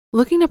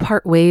Looking to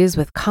part ways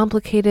with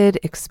complicated,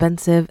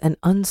 expensive, and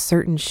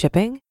uncertain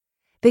shipping?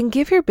 Then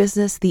give your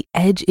business the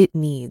edge it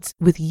needs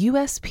with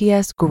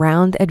USPS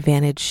Ground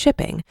Advantage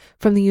shipping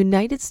from the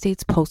United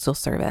States Postal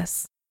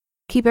Service.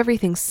 Keep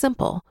everything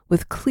simple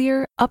with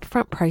clear,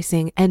 upfront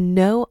pricing and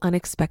no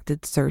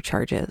unexpected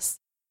surcharges.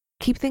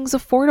 Keep things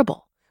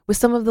affordable with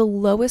some of the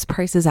lowest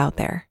prices out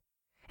there.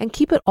 And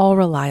keep it all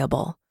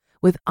reliable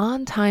with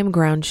on-time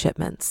ground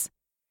shipments.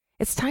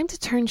 It's time to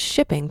turn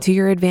shipping to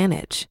your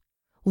advantage.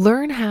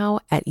 Learn how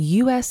at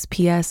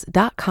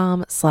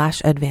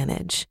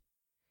USPS.com/advantage.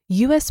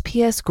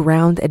 USPS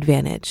Ground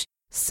Advantage.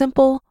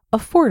 Simple,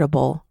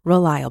 affordable,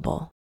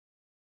 reliable.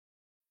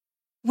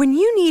 When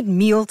you need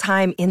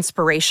mealtime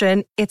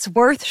inspiration, it's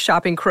worth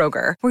shopping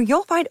Kroger, where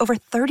you'll find over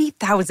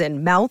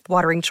 30,000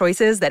 mouth-watering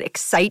choices that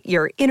excite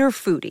your inner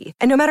foodie.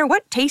 And no matter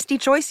what tasty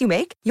choice you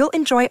make, you'll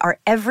enjoy our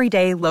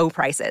everyday low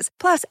prices,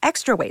 plus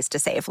extra ways to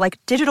save, like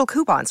digital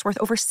coupons worth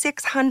over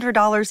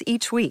 $600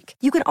 each week.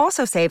 You can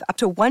also save up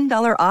to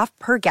 $1 off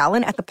per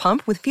gallon at the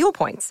pump with fuel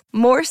points.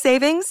 More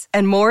savings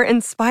and more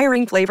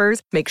inspiring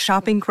flavors make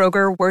shopping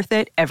Kroger worth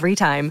it every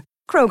time.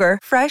 Kroger,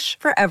 fresh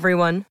for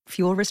everyone.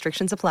 Fuel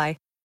restrictions apply.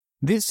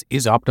 This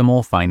is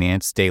Optimal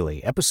Finance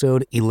Daily,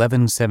 episode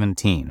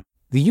 1117,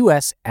 The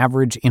U.S.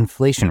 Average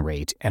Inflation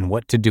Rate and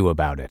What to Do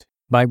About It,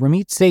 by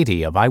Ramit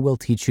Sethi of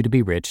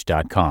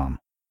IWillTeachYouToBeRich.com.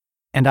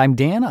 And I'm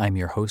Dan, I'm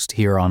your host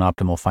here on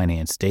Optimal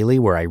Finance Daily,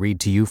 where I read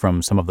to you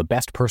from some of the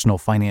best personal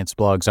finance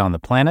blogs on the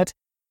planet.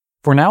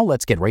 For now,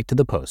 let's get right to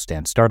the post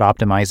and start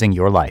optimizing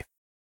your life.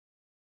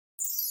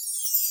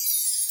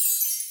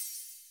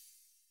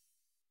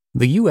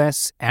 The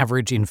U.S.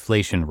 Average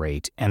Inflation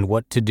Rate and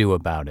What to Do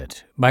About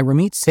It, by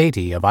Ramit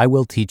Sethi of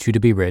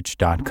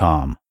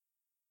IWillTeachYouToBeRich.com.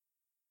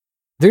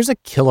 There's a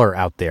killer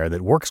out there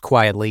that works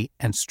quietly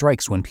and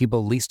strikes when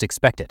people least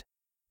expect it.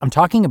 I'm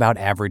talking about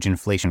average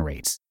inflation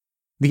rates.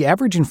 The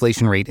average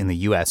inflation rate in the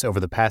U.S.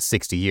 over the past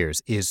 60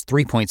 years is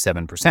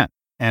 3.7%,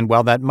 and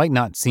while that might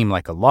not seem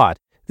like a lot,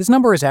 this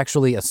number is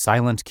actually a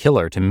silent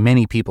killer to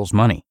many people's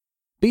money.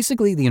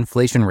 Basically, the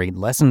inflation rate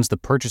lessens the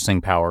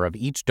purchasing power of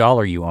each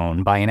dollar you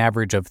own by an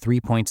average of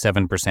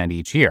 3.7%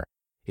 each year.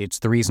 It's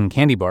the reason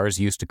candy bars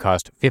used to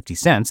cost 50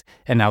 cents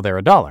and now they're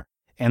 $1,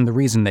 and the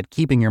reason that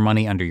keeping your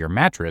money under your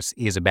mattress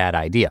is a bad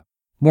idea.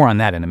 More on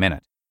that in a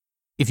minute.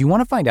 If you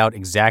want to find out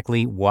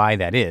exactly why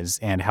that is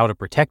and how to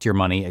protect your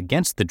money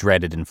against the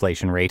dreaded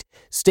inflation rate,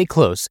 stay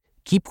close,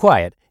 keep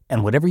quiet,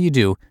 and whatever you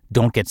do,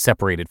 don't get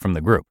separated from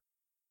the group.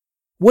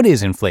 What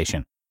is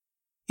inflation?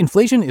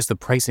 Inflation is the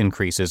price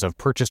increases of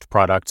purchased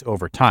products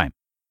over time.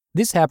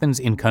 This happens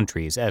in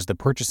countries as the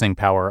purchasing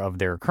power of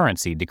their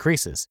currency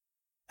decreases.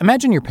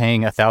 Imagine you're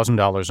paying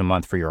 $1,000 a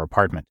month for your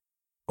apartment.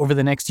 Over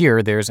the next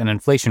year, there's an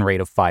inflation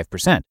rate of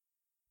 5%.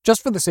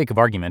 Just for the sake of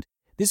argument,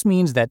 this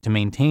means that to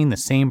maintain the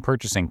same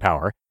purchasing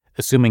power,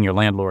 assuming your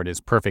landlord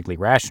is perfectly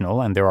rational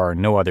and there are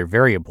no other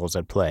variables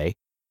at play,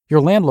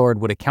 your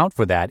landlord would account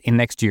for that in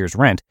next year's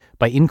rent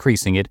by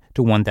increasing it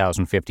to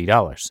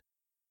 $1,050.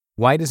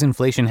 Why does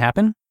inflation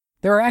happen?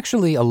 There are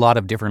actually a lot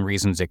of different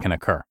reasons it can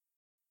occur.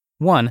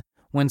 1.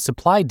 When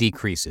supply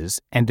decreases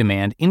and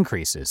demand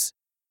increases.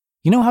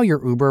 You know how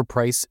your Uber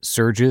price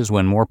surges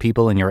when more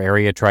people in your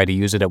area try to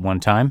use it at one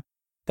time?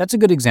 That's a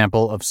good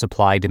example of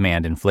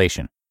supply-demand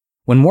inflation.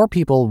 When more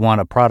people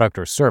want a product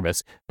or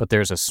service, but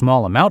there's a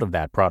small amount of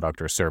that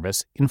product or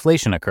service,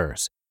 inflation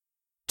occurs.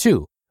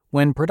 2.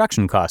 When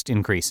production cost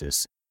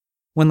increases.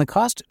 When the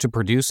cost to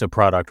produce a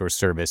product or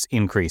service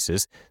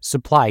increases,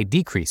 supply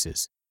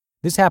decreases.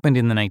 This happened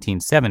in the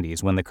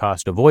 1970s when the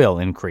cost of oil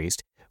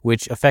increased,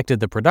 which affected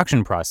the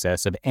production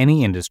process of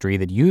any industry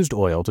that used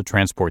oil to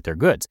transport their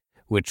goods,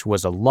 which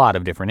was a lot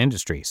of different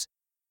industries.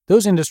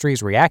 Those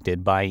industries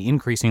reacted by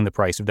increasing the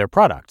price of their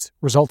products,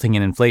 resulting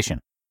in inflation.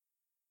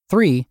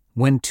 3.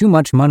 When too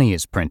much money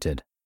is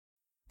printed.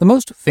 The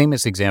most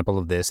famous example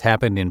of this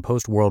happened in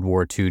post-World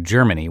War II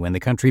Germany when the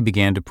country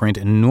began to print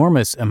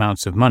enormous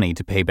amounts of money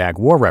to pay back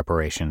war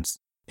reparations.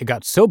 It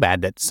got so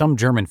bad that some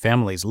German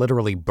families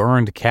literally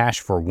burned cash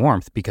for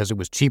warmth because it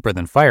was cheaper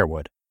than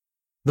firewood.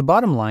 The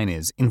bottom line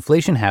is,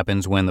 inflation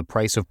happens when the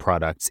price of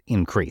products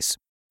increase.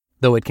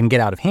 Though it can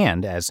get out of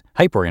hand as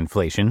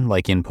hyperinflation,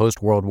 like in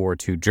post-World War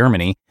II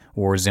Germany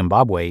or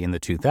Zimbabwe in the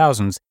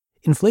 2000s,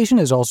 inflation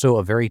is also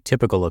a very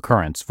typical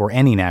occurrence for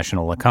any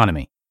national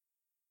economy.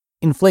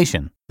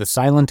 Inflation, the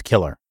silent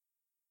killer.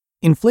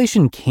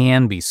 Inflation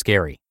can be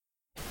scary.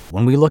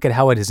 When we look at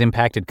how it has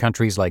impacted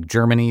countries like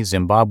Germany,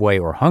 Zimbabwe,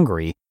 or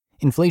Hungary,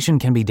 inflation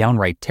can be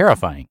downright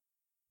terrifying.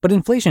 But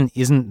inflation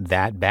isn't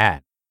that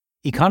bad.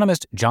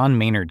 Economist John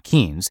Maynard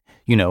Keynes,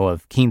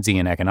 of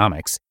Keynesian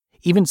economics,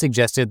 even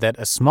suggested that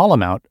a small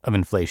amount of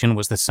inflation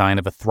was the sign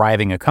of a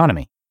thriving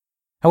economy.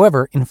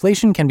 However,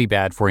 inflation can be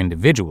bad for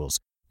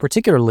individuals,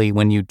 particularly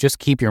when you just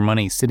keep your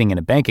money sitting in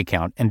a bank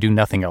account and do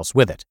nothing else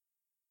with it.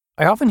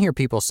 I often hear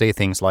people say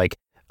things like,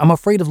 "I'm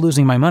afraid of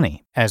losing my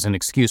money," as an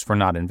excuse for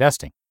not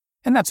investing.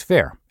 And that's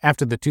fair.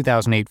 After the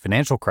 2008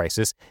 financial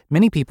crisis,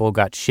 many people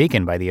got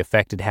shaken by the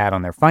effect it had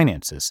on their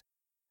finances.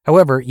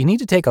 However, you need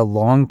to take a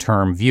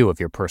long-term view of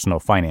your personal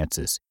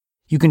finances.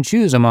 You can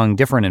choose among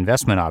different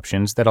investment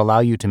options that allow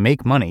you to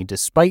make money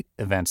despite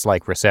events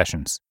like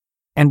recessions.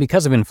 And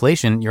because of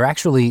inflation, you're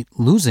actually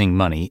losing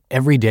money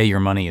every day your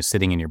money is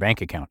sitting in your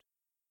bank account.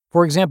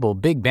 For example,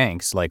 big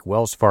banks like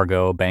Wells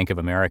Fargo, Bank of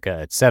America,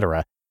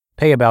 etc.,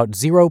 pay about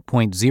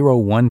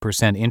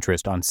 0.01%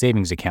 interest on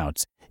savings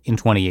accounts in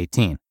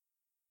 2018.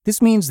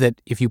 This means that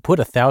if you put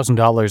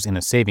 $1,000 in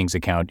a savings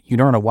account, you'd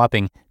earn a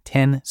whopping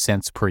 10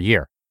 cents per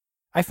year.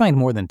 I find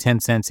more than 10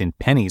 cents in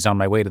pennies on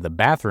my way to the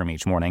bathroom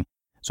each morning,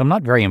 so I'm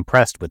not very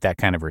impressed with that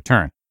kind of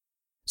return.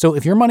 So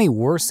if your money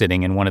were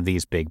sitting in one of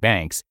these big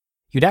banks,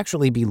 you'd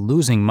actually be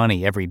losing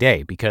money every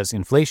day because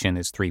inflation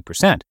is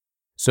 3%.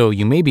 So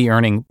you may be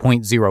earning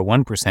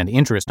 0.01%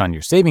 interest on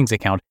your savings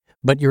account,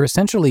 but you're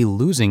essentially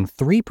losing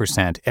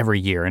 3% every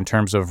year in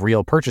terms of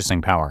real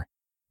purchasing power.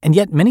 And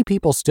yet many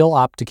people still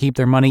opt to keep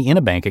their money in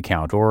a bank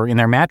account or in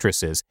their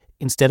mattresses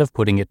instead of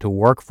putting it to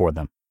work for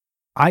them.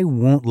 I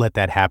won't let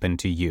that happen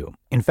to you.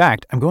 In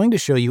fact, I'm going to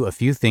show you a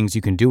few things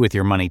you can do with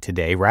your money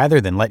today rather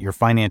than let your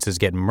finances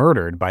get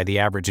murdered by the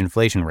average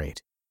inflation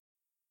rate.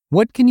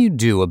 What can you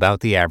do about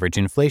the average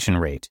inflation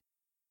rate?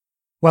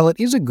 While it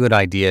is a good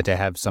idea to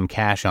have some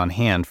cash on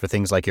hand for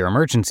things like your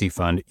emergency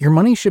fund, your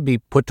money should be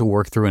put to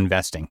work through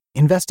investing.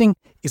 Investing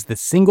is the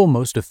single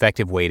most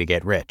effective way to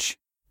get rich.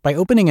 By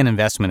opening an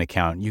investment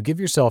account, you give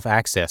yourself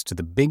access to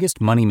the biggest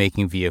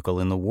money-making vehicle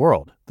in the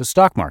world, the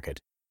stock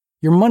market.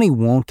 Your money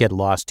won't get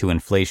lost to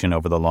inflation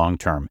over the long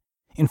term.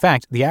 In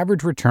fact, the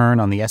average return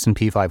on the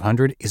S&P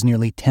 500 is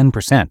nearly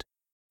 10%.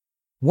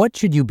 What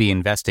should you be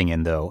investing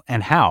in, though,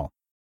 and how?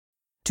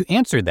 To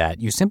answer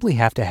that, you simply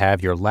have to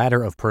have your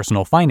ladder of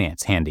personal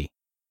finance handy.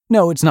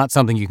 No, it's not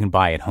something you can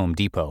buy at Home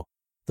Depot.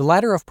 The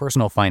ladder of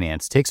personal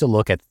finance takes a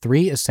look at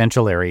 3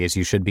 essential areas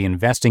you should be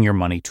investing your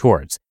money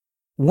towards.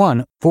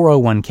 1.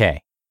 401k.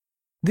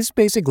 This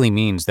basically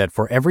means that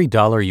for every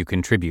dollar you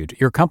contribute,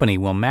 your company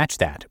will match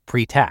that,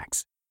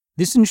 pre-tax.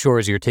 This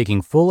ensures you're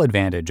taking full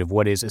advantage of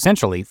what is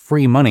essentially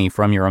free money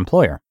from your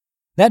employer.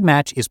 That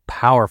match is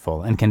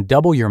powerful and can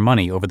double your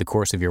money over the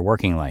course of your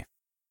working life.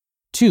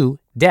 2.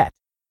 Debt.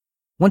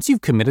 Once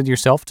you've committed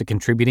yourself to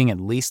contributing at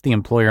least the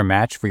employer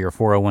match for your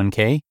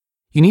 401k,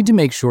 you need to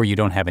make sure you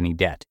don't have any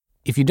debt.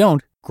 If you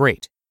don't,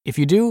 great. If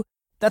you do,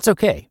 that's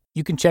okay.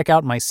 You can check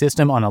out my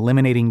system on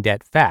eliminating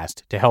debt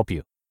fast to help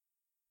you.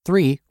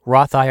 3.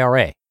 Roth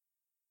IRA.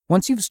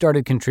 Once you've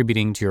started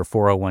contributing to your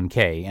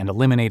 401k and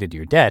eliminated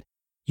your debt,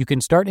 you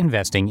can start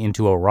investing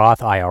into a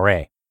Roth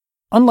IRA.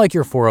 Unlike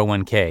your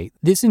 401k,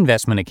 this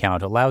investment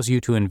account allows you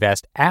to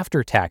invest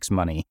after-tax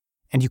money,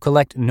 and you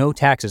collect no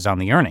taxes on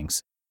the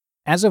earnings.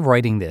 As of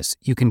writing this,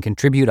 you can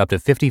contribute up to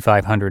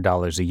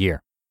 $5,500 a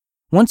year.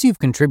 Once you've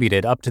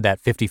contributed up to that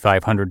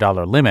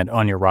 $5,500 limit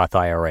on your Roth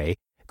IRA,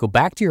 go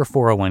back to your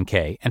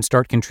 401k and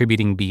start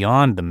contributing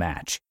beyond the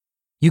match.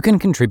 You can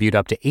contribute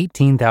up to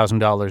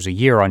 $18,000 a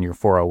year on your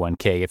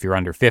 401k if you're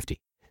under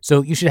 50,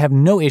 so you should have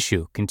no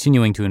issue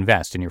continuing to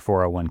invest in your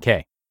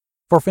 401k.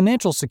 For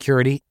financial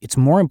security, it's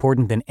more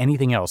important than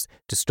anything else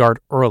to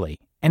start early,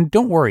 and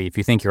don't worry if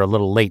you think you're a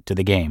little late to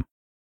the game.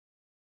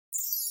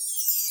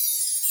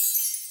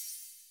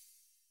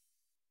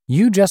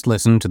 You just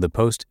listened to the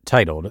post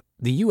titled,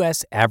 "The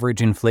U.S.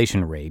 Average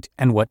Inflation Rate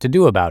and What to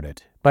Do About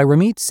It" by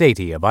Ramit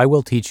Sethi of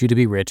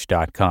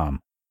IWillTeachYouToBeRich.com.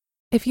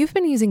 If you've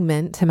been using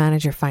Mint to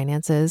manage your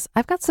finances,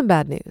 I've got some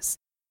bad news.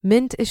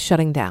 Mint is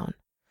shutting down.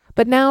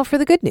 But now for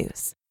the good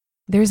news.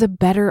 There's a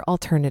better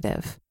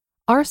alternative.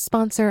 Our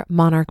sponsor,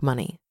 Monarch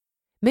Money.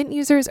 Mint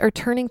users are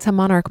turning to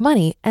Monarch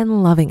Money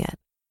and loving it.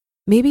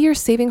 Maybe you're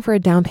saving for a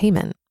down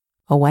payment,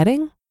 a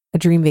wedding, a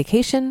dream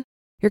vacation,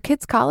 your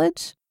kids'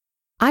 college.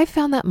 I've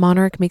found that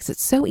Monarch makes it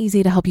so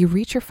easy to help you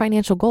reach your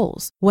financial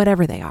goals,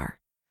 whatever they are.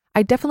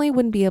 I definitely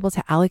wouldn't be able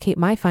to allocate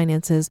my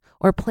finances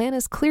or plan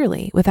as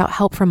clearly without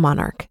help from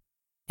Monarch.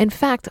 In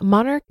fact,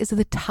 Monarch is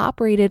the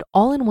top-rated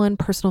all-in-one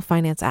personal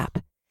finance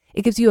app.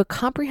 It gives you a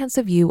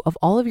comprehensive view of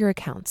all of your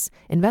accounts,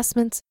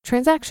 investments,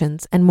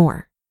 transactions, and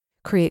more.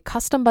 Create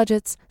custom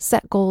budgets,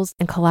 set goals,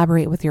 and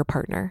collaborate with your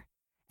partner.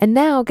 And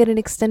now get an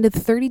extended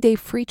 30-day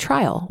free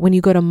trial when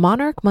you go to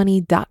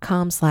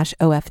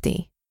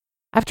monarchmoney.com/OFD.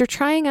 After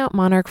trying out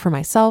Monarch for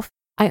myself,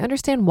 I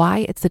understand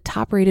why it's the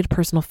top-rated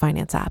personal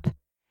finance app.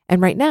 And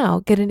right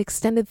now, get an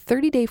extended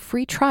 30-day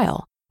free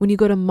trial when you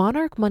go to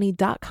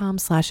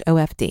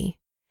monarchmoney.com/OFD.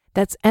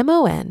 That's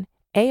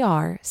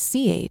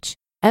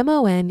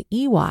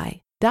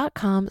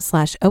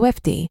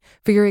monarchmoney.com/OFD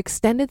for your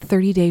extended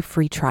 30-day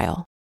free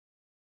trial.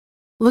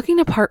 Looking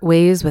to part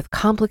ways with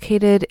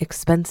complicated,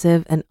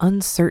 expensive, and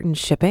uncertain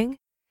shipping?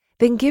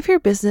 Then give your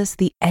business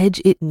the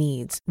edge it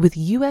needs with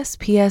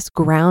USPS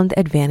Ground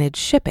Advantage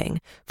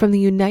shipping from the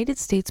United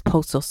States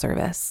Postal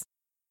Service.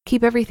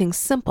 Keep everything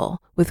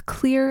simple with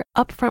clear,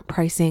 upfront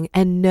pricing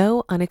and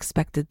no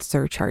unexpected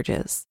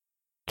surcharges.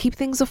 Keep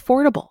things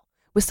affordable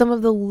with some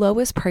of the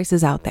lowest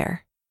prices out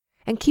there.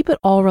 And keep it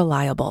all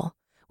reliable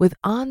with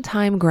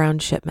on-time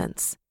ground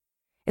shipments.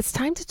 It's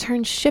time to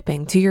turn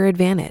shipping to your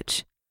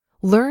advantage.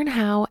 Learn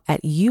how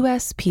at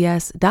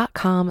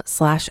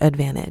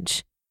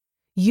USPS.com/advantage.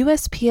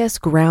 USPS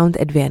Ground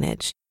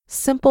Advantage.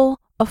 Simple,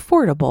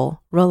 affordable,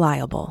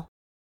 reliable.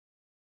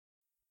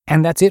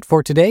 And that's it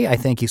for today. I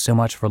thank you so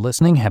much for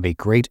listening. Have a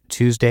great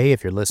Tuesday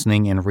if you're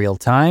listening in real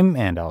time,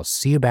 and I'll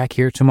see you back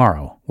here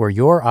tomorrow, where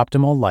your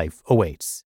optimal life awaits.